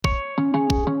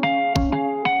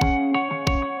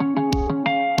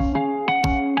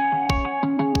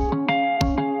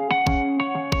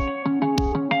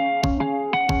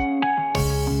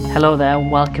Hello there,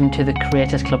 welcome to the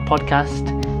Creators Club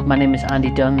podcast. My name is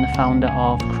Andy Dunn, the founder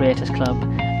of Creators Club,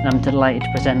 and I'm delighted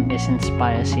to present this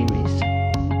Inspire series.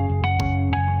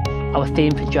 Our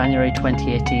theme for January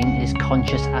 2018 is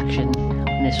Conscious Action,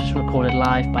 and this was recorded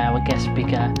live by our guest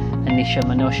speaker, Anyesha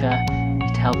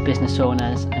Minocha, to help business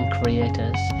owners and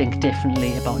creators think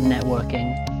differently about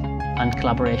networking and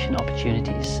collaboration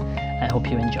opportunities. I hope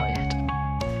you enjoy it.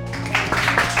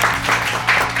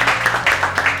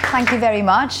 Thank you very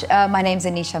much. My name's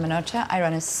Aneysha Minocha. I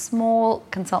run a small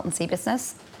consultancy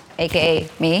business, aka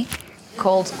me,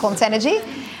 called Quant Energy.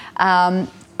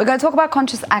 We're going to talk about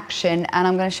conscious action, and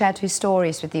I'm going to share two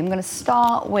stories with you. I'm going to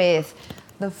start with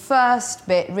the first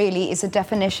bit, really, is a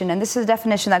definition, and this is a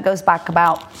definition that goes back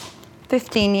about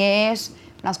 15 years.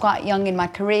 When I was quite young in my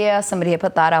career, somebody had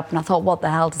put that up, and I thought, what the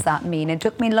hell does that mean? It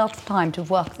took me a lot of time to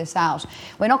work this out.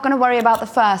 We're not going to worry about the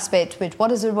first bit, which what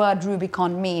does the word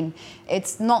rubicon mean?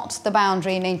 It's not the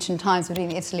boundary in ancient times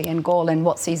between Italy and Gaul and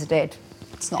what Caesar did.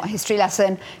 It's not a history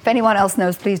lesson. If anyone else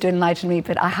knows, please do enlighten me,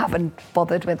 but I haven't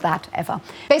bothered with that ever.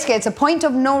 Basically, it's a point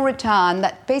of no return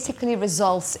that basically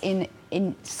results in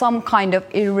some kind of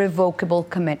irrevocable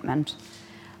commitment.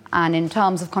 And in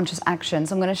terms of conscious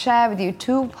actions, I'm going to share with you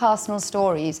two personal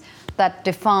stories that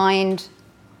defined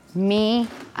me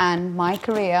and my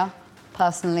career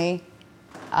personally,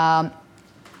 and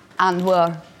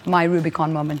were my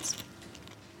Rubicon moments.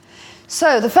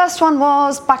 So the first one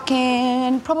was back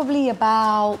in probably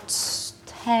about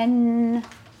 9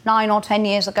 or 10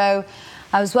 years ago.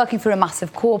 I was working for a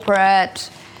massive corporate.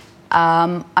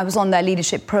 I was on their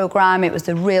leadership program. It was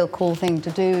the real cool thing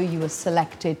to do. You were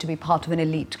selected to be part of an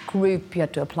elite group. You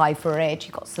had to apply for it.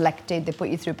 You got selected. They put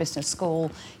you through business school.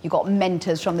 You got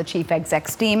mentors from the chief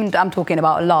exec's team. I'm talking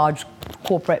about a large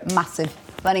corporate, massive,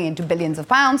 running into billions of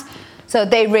pounds. So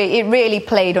it really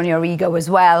played on your ego as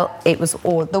well. It was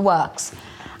all the works.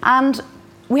 And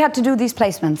we had to do these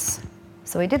placements.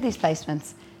 So we did these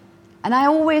placements. And I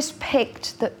always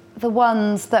picked the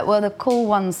ones that were the cool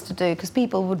ones to do, because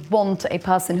people would want a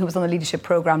person who was on the leadership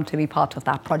program to be part of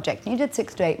that project. And you did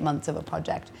 6 to 8 months of a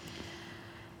project.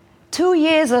 2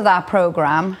 years of that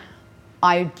program,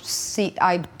 I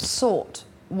sought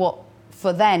what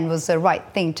for then was the right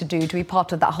thing to do, to be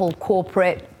part of that whole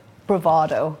corporate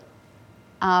bravado.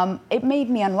 It made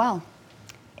me unwell.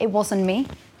 It wasn't me.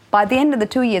 By the end of the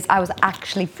 2 years, I was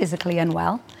actually physically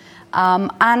unwell.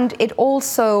 And it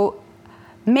also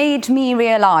made me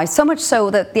realize, so much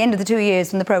so that at the end of the 2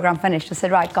 years when the program finished, I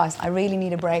said, right, guys, I really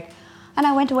need a break. And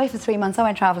I went away for 3 months. I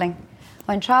went traveling.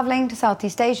 I went traveling to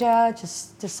Southeast Asia,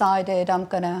 just decided I'm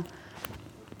going to,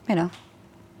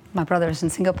 my brother is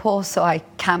in Singapore, so I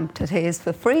camped at his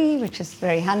for free, which is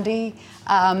very handy,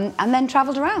 and then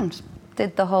traveled around.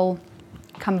 Did the whole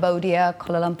Cambodia,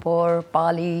 Kuala Lumpur,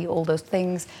 Bali, all those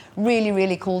things. Really,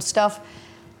 really cool stuff.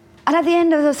 And at the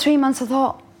end of those 3 months, I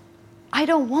thought, I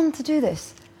don't want to do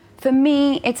this. For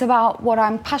me, it's about what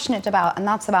I'm passionate about, and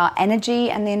that's about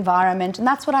energy and the environment, and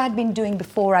that's what I had been doing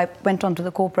before I went on to the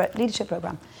corporate leadership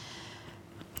program.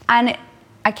 And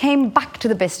I came back to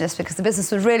the business because the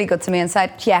business was really good to me and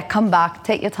said, yeah, come back,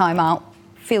 take your time out,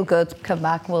 feel good, come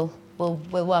back, we'll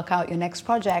work out your next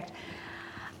project.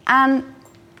 And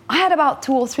I had about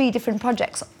 2 or 3 different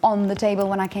projects on the table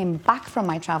when I came back from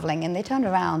my traveling, and they turned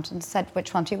around and said,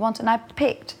 which one do you want? And I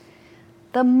picked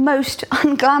the most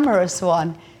unglamorous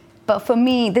one. But for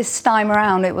me, this time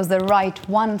around, it was the right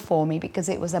one for me because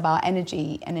it was about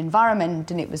energy and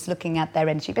environment, and it was looking at their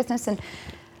energy business.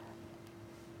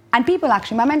 And people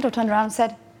actually, my mentor turned around and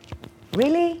said,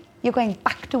 really? You're going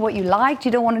back to what you liked?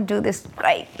 You don't want to do this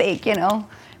great big,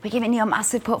 we're giving you a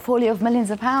massive portfolio of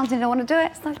millions of pounds and you don't want to do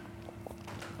it? It's like,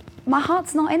 my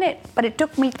heart's not in it. But it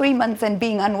took me 3 months and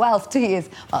being unwell for 2 years,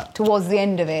 towards the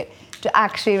end of it, to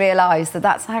actually realize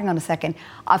hang on a second,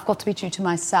 I've got to be true to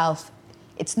myself.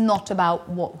 It's not about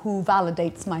who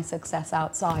validates my success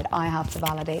outside. I have to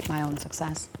validate my own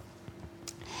success.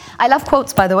 I love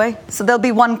quotes, by the way. So there'll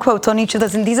be one quote on each of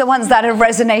those, and these are ones that have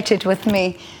resonated with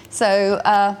me. So,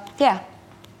 yeah.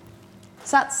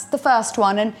 So that's the first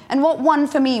one. And what won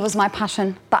for me was my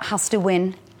passion. That has to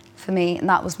win for me, and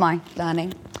that was my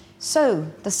learning. So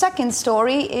the second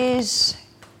story is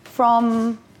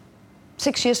from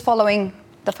 6 years following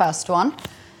the first one.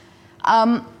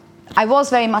 I was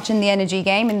very much in the energy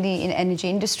game, in the energy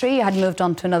industry. I had moved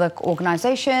on to another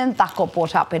organization. That got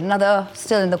bought up in another,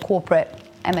 still in the corporate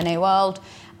M&A world.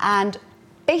 And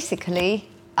basically,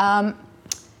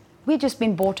 we'd just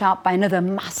been bought out by another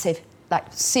massive,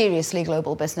 seriously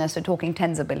global business. We're talking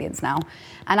tens of billions now.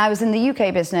 And I was in the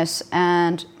UK business,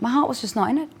 and my heart was just not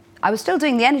in it. I was still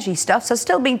doing the energy stuff, so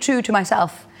still being true to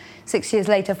myself 6 years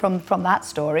later from that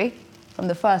story. from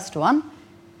the first one,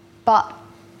 but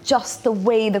just the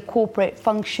way the corporate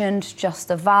functioned, just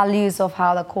the values of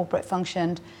how the corporate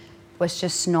functioned was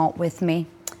just not with me.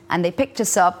 And they picked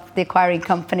us up, the acquiring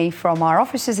company, from our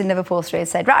offices in Liverpool Street and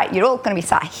said, right, you're all going to be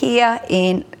sat here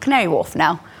in Canary Wharf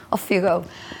now. Off you go.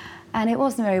 And it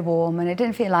wasn't very warm, and it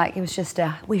didn't feel like it was just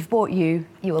we've bought you,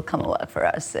 you will come and work for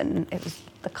us. And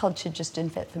the culture just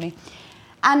didn't fit for me.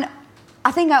 And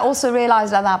I think I also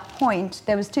realized at that point,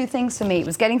 there was two things for me. It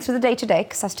was getting through the day-to-day,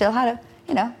 because I still had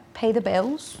to, pay the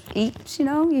bills, eat,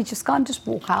 you just can't just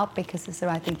walk out because it's the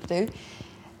right thing to do.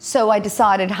 So I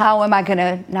decided, how am I going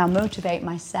to now motivate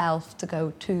myself to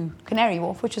go to Canary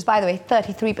Wharf, which was, by the way,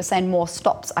 33% more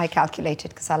stops I calculated,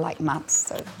 because I like maths,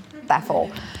 so therefore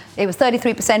it was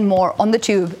 33% more on the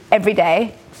tube every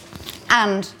day.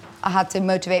 And I had to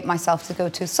motivate myself to go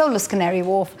to soulless Canary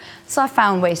Wharf. So I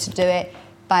found ways to do it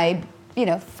by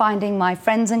finding my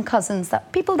friends and cousins,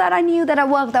 people that I knew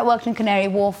that worked in Canary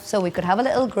Wharf, so we could have a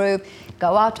little group,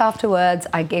 go out afterwards.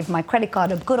 I gave my credit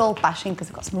card a good old bashing, because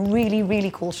I've got some really, really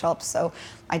cool shops. So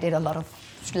I did a lot of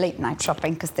late night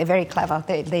shopping, because they're very clever.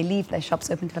 They leave their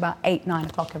shops open till about 8, 9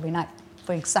 o'clock every night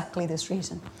for exactly this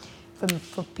reason,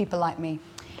 for people like me.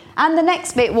 And the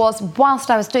next bit was,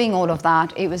 whilst I was doing all of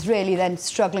that, it was really then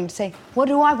struggling to say, what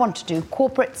do I want to do?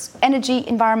 Corporates, energy,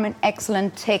 environment,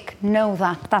 excellent, tick, know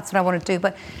that's what I want to do.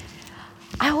 But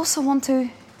I also want to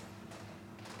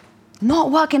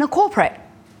not work in a corporate.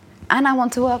 And I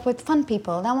want to work with fun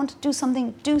people. And I want to do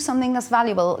something that's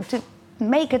valuable, to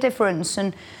make a difference.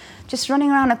 And just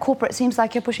running around a corporate seems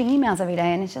like you're pushing emails every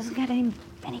day, and it doesn't get any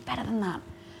better than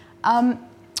that.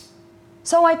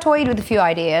 So I toyed with a few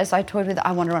ideas. I toyed with,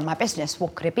 I want to run my business.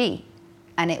 What could it be?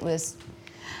 And it was,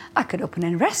 I could open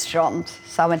a restaurant.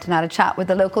 So I went and had a chat with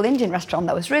the local Indian restaurant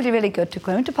that was really, really good, to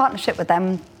go into partnership with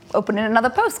them, open in another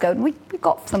postcode. And we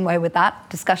got somewhere with that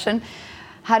discussion.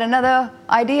 Had another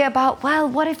idea about, well,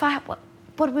 what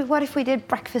if we did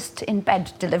breakfast in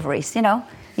bed deliveries?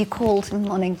 You called in the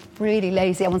morning, really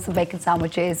lazy, I want some bacon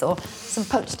sandwiches or some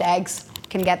poached eggs.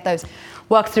 Can get those.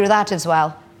 Work through that as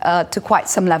well. To quite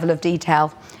some level of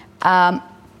detail.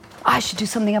 I should do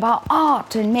something about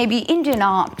art, and maybe Indian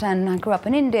art, and I grew up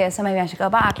in India, so maybe I should go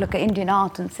back, look at Indian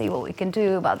art and see what we can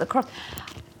do about the cross.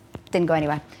 Didn't go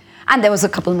anywhere. And there was a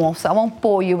couple more, so I won't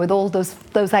bore you with all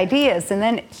those ideas. And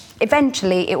then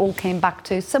eventually it all came back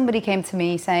to, somebody came to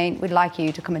me saying, we'd like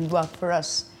you to come and work for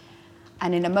us.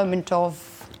 And in a moment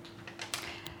of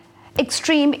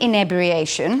extreme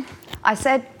inebriation, I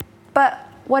said, but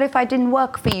what if I didn't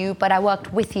work for you, but I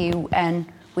worked with you and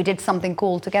we did something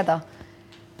cool together?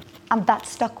 And that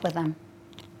stuck with them.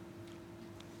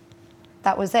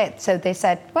 That was it. So they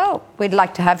said, well, we'd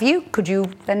like to have you. Could you?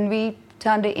 Then we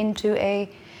turned it into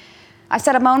I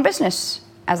set up my own business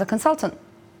as a consultant.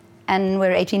 And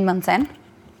we're 18 months in.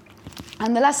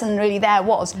 And the lesson really there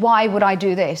was, why would I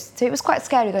do this? So it was quite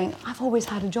scary going, I've always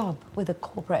had a job with a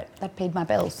corporate that paid my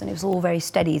bills, and it was all very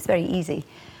steady, it's very easy.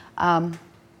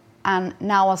 And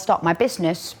now I'll start my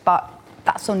business, but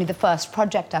that's only the first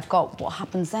project I've got. What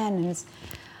happens then?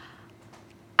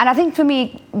 And I think for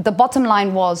me, the bottom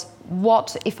line was,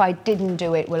 what if I didn't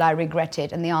do it? Will I regret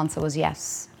it? And the answer was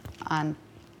yes. And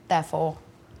therefore,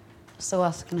 so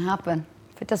what's going to happen?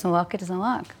 If it doesn't work, it doesn't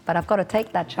work. But I've got to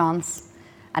take that chance.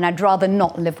 And I'd rather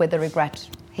not live with the regret.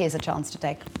 Here's a chance to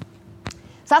take.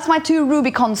 So that's my 2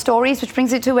 Rubicon stories, which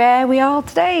brings it to where we are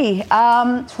today.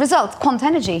 Results, Quant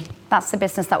Energy. That's the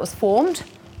business that was formed.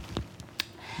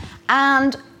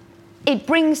 And it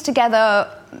brings together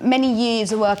many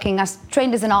years of working. I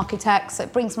trained as an architect, so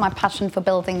it brings my passion for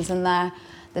buildings in there.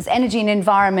 There's energy and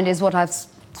environment is what I've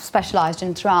specialized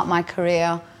in throughout my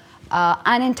career.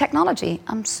 And in technology,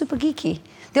 I'm super geeky.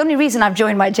 The only reason I've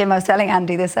joined my gym, I was telling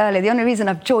Andy this earlier, the only reason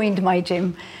I've joined my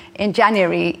gym in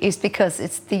January is because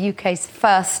it's the UK's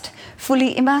first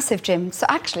fully immersive gym. So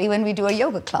actually, when we do a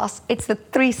yoga class, it's the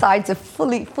 3 sides of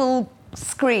full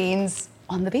screens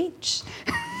on the beach.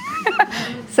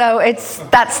 So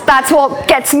that's what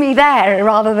gets me there,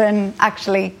 rather than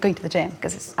actually going to the gym,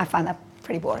 because I find that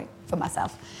pretty boring for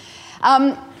myself.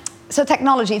 So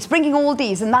technology, it's bringing all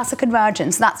these, and that's a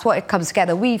convergence. That's what it comes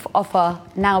together. We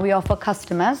offer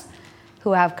customers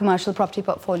who have commercial property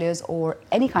portfolios or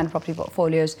any kind of property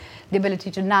portfolios the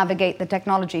ability to navigate the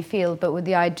technology field, but with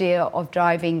the idea of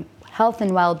driving health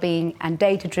and well-being and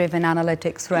data-driven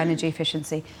analytics for energy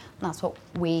efficiency. And that's what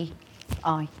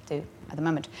I do at the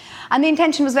moment. And the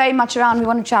intention was very much around, we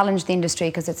want to challenge the industry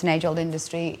because it's an age-old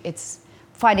industry. It's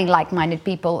finding like-minded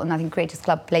people, and I think Creators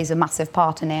Club plays a massive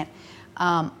part in it.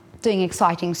 Doing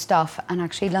exciting stuff and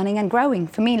actually learning and growing.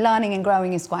 For me, learning and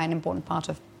growing is quite an important part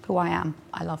of who I am.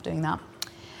 I love doing that.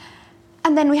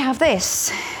 And then we have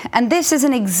this. And this is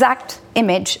an exact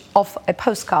image of a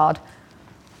postcard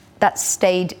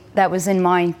that was in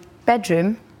my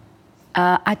bedroom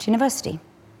at university.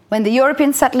 When the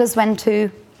European settlers went to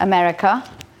America,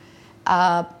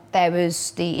 there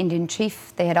was the Indian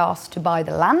chief. They had asked to buy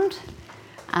the land.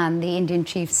 And the Indian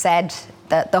chief said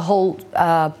that the whole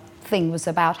thing was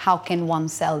about how can one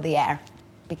sell the air,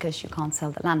 because you can't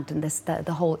sell the land. And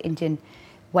the whole Indian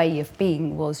way of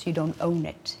being was you don't own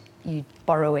it. You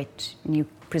borrow it and you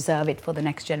preserve it for the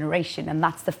next generation. And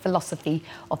that's the philosophy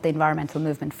of the environmental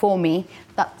movement. For me,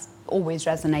 that's always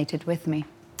resonated with me.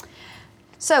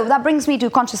 So that brings me to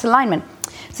conscious alignment.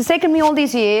 So it's taken me all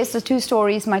these years, the two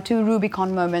stories, my two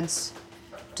Rubicon moments,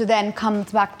 to then come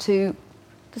back to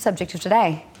the subject of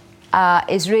today.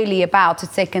 Is really about,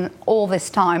 it's taken all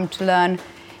this time to learn.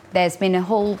 There's been a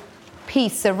whole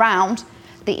piece around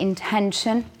the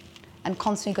intention and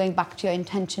constantly going back to your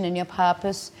intention and your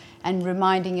purpose and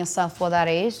reminding yourself what that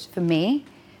is, for me,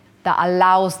 that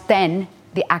allows then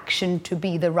the action to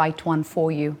be the right one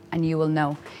for you, and you will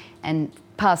know. And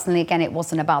personally, again, it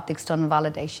wasn't about the external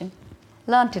validation.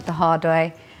 Learned it the hard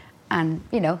way. And,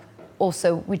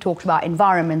 also we talked about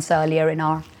environments earlier in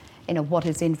our, what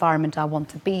is the environment I want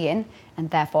to be in,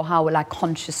 and therefore how will I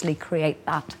consciously create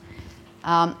that.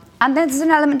 And then there's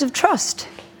an element of trust.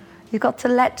 You've got to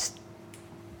let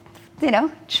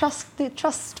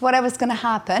trust whatever's going to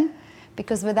happen,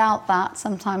 because without that,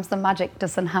 sometimes the magic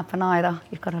doesn't happen either.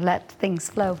 You've got to let things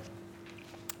flow.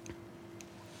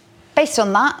 Based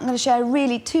on that, I'm going to share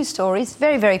really two stories,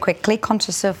 very, very quickly,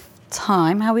 conscious of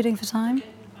time. How are we doing for time?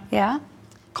 Yeah.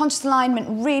 Conscious alignment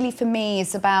really for me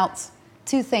is about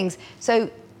two things.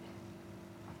 So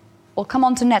we'll come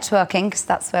on to networking, because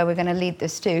that's where we're going to lead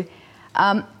this to.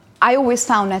 I always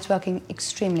found networking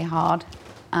extremely hard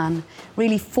and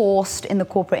really forced in the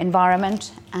corporate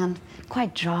environment and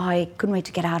quite dry, couldn't wait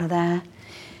to get out of there.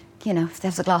 If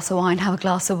there's a glass of wine, have a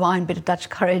glass of wine, bit of Dutch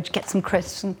courage, get some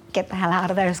crisps and get the hell out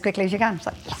of there as quickly as you can. It's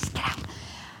like, yes, get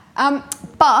out.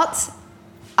 But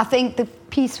I think the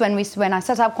piece when I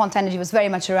set up Quant Energy was very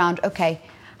much around, okay,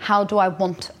 how do I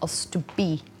want us to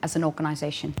be as an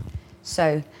organization?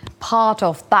 So part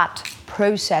of that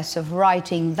process of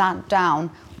writing that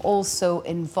down also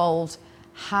involved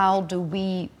how do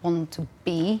we want to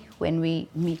be when we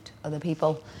meet other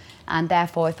people? And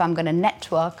therefore, if I'm going to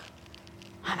network,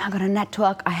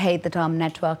 I hate the term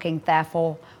networking.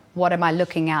 Therefore, what am I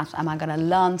looking at? Am I going to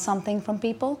learn something from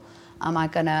people? Am I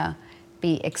going to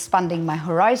be expanding my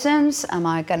horizons? Am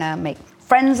I going to make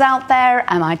friends out there?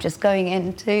 Am I just going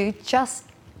in to just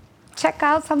check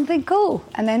out something cool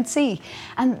and then see?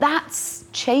 And that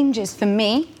changes, for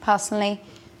me personally,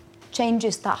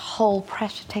 changes that whole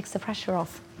pressure, takes the pressure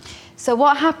off. So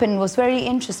what happened was very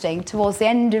interesting. Towards the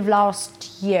end of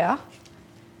last year,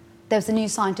 there was a New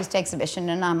Scientist exhibition,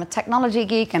 and I'm a technology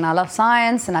geek and I love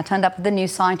science, and I turned up with the New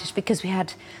Scientist because we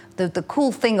had, the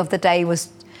cool thing of the day was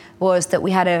that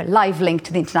we had a live link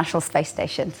to the International Space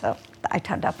Station, so I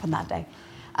turned up on that day.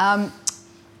 I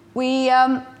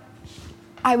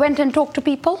went and talked to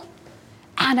people,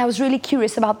 and I was really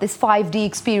curious about this 5D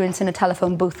experience in a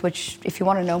telephone booth, which, if you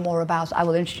want to know more about, I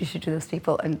will introduce you to those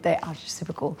people, and they are just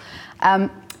super cool.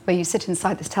 Where you sit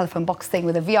inside this telephone box thing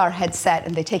with a VR headset,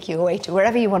 and they take you away to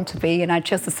wherever you want to be, and I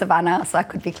chose the savannah, so I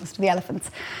could be close to the elephants.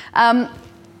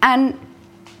 And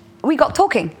we got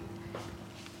talking,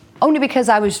 only because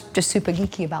I was just super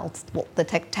geeky about what the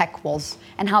tech was,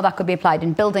 and how that could be applied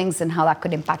in buildings, and how that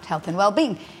could impact health and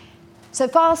well-being. So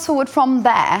fast forward from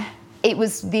there,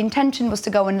 the intention was to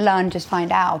go and learn, just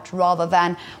find out, rather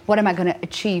than what am I going to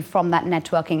achieve from that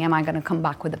networking? Am I going to come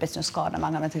back with a business card? Am I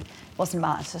going to do? It wasn't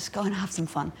about it. Just go and have some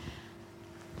fun.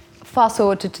 Fast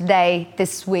forward to today,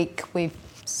 this week, we've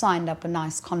signed up a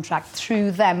nice contract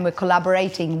through them. We're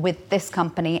collaborating with this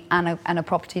company and a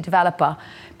property developer,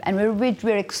 and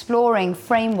we're exploring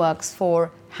frameworks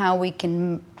for how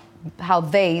the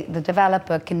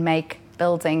developer can make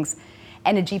buildings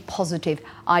energy positive,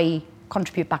 i.e.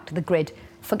 contribute back to the grid.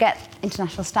 Forget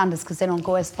international standards because they don't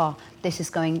go as far. This is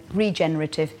going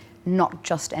regenerative, not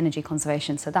just energy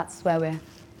conservation. So that's where we're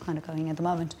kind of going at the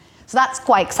moment. So that's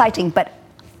quite exciting, but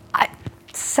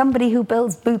somebody who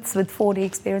builds booths with 4D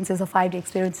experiences or 5D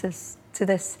experiences to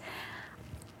this,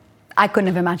 I couldn't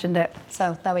have imagined it.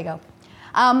 So there we go.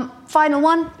 Final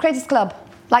one, Creators Club,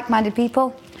 like-minded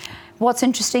people. What's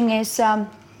interesting is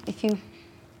if you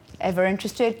ever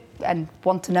interested and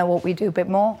want to know what we do a bit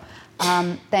more,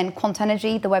 then Quant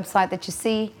Energy, the website that you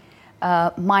see,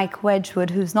 Mike Wedgwood,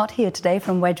 who's not here today,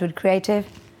 from Wedgwood Creative,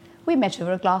 we met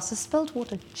over a glass of spilled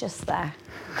water just there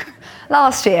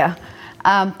last year.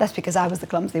 That's because I was the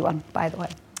clumsy one, by the way.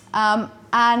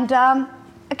 And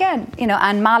again,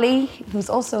 Anne Malley, who's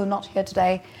also not here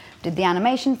today, did the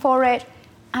animation for it.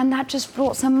 And that just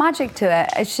brought some magic to it.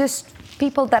 It's just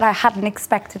people that I hadn't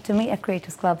expected to meet at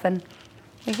Creators Club, and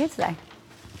we're here today.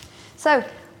 So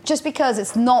just because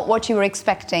it's not what you were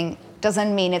expecting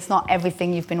doesn't mean it's not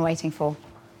everything you've been waiting for.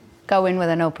 Go in with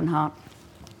an open heart.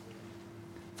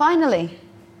 Finally,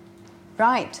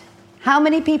 right, how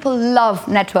many people love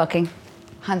networking?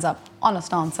 Hands up,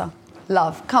 honest answer.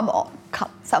 Love, come on,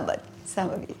 some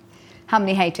of you. How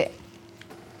many hate it?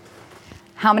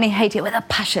 How many hate it with a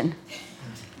passion?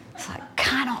 It's like,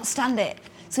 cannot stand it.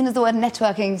 As soon as the word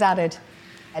networking is added.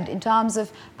 And in terms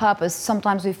of purpose,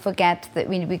 sometimes we forget that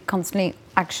we constantly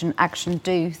action,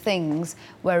 do things,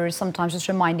 whereas sometimes just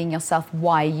reminding yourself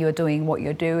why you're doing what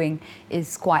you're doing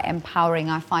is quite empowering,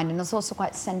 I find. And it's also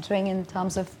quite centering in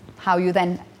terms of how you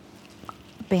then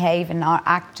behave and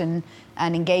act and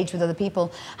engage with other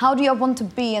people. How do you want to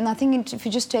be? And I think if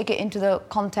you just take it into the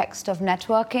context of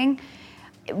networking,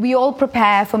 we all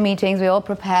prepare for meetings, we all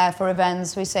prepare for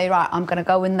events. We say, right, I'm going to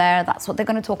go in there, that's what they're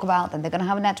going to talk about, then they're going to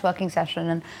have a networking session,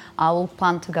 and I will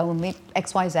plan to go and meet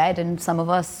XYZ. And some of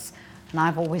us, and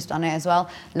I've always done it as well,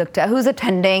 looked at who's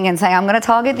attending and say, I'm going to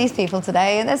target these people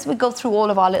today. And as we go through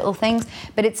all of our little things,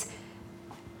 but it's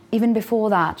even before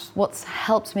that, what's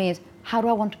helped me is, how do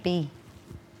I want to be?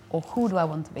 Or who do I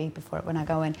want to be when I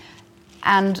go in?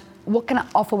 And what can I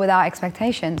offer without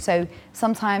expectation? So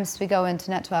sometimes we go into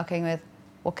networking with,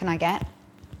 what can I get?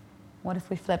 What if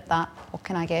we flip that? What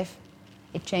can I give?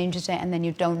 It changes it, and then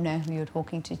you don't know who you're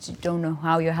talking to. You don't know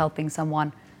how you're helping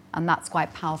someone. And that's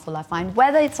quite powerful, I find.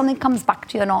 Whether something comes back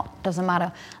to you or not, doesn't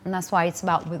matter. And that's why it's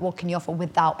about what can you offer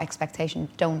without expectation.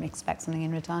 Don't expect something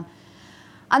in return.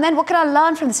 And then what can I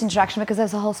learn from this interaction? Because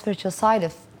there's a whole spiritual side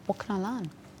of what can I learn?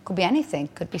 Could be anything.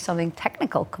 Could be something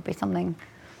technical. Could be something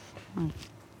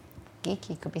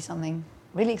geeky. Could be something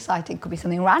really exciting. Could be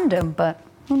something random. But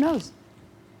who knows?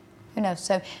 Who knows?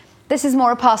 So this is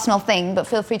more a personal thing, but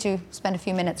feel free to spend a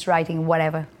few minutes writing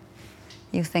whatever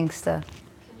you think's the...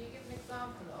 Can you give an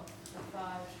example of the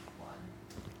third one?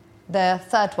 The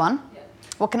third one? Yeah.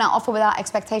 What can I offer without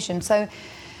expectation? So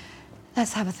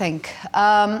let's have a think.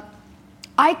 I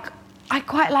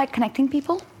quite like connecting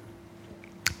people.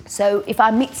 So if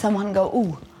I meet someone and go,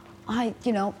 ooh,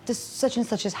 this such and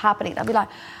such is happening, I'll be like,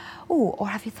 ooh, or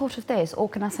have you thought of this? Or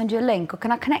can I send you a link? Or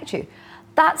can I connect you?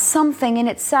 That's something in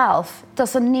itself.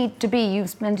 Doesn't need to be, you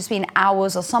spend just in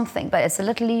hours or something, but it's a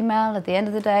little email at the end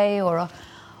of the day, or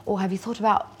have you thought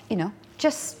about,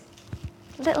 just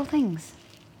little things.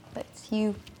 But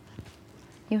you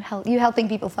helping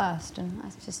people first, and I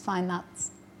just find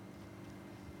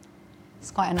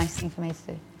it's quite a nice thing for me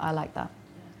to do. I like that.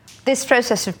 This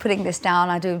process of putting this down,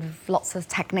 I do lots of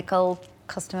technical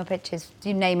customer pitches,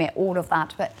 you name it, all of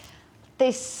that. But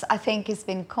this, I think, has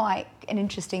been quite an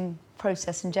interesting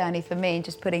process and journey for me,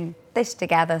 just putting this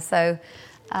together. So,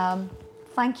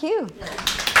 thank you.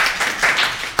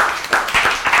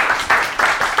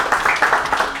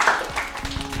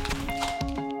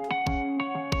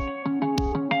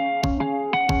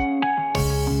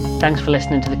 Thanks for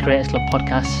listening to the Creators Club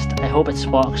podcast. I hope it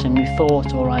sparks some new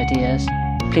thoughts or ideas.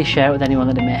 Please share it with anyone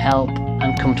that it may help,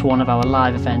 and come to one of our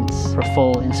live events for a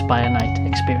full Inspire Night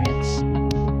experience.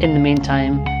 In the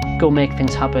meantime, go make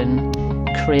things happen,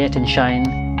 create and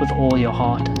shine with all your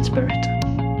heart and spirit.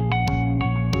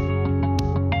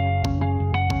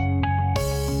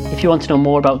 If you want to know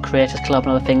more about Creators Club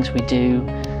and other things we do,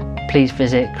 please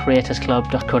visit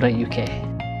creatorsclub.co.uk.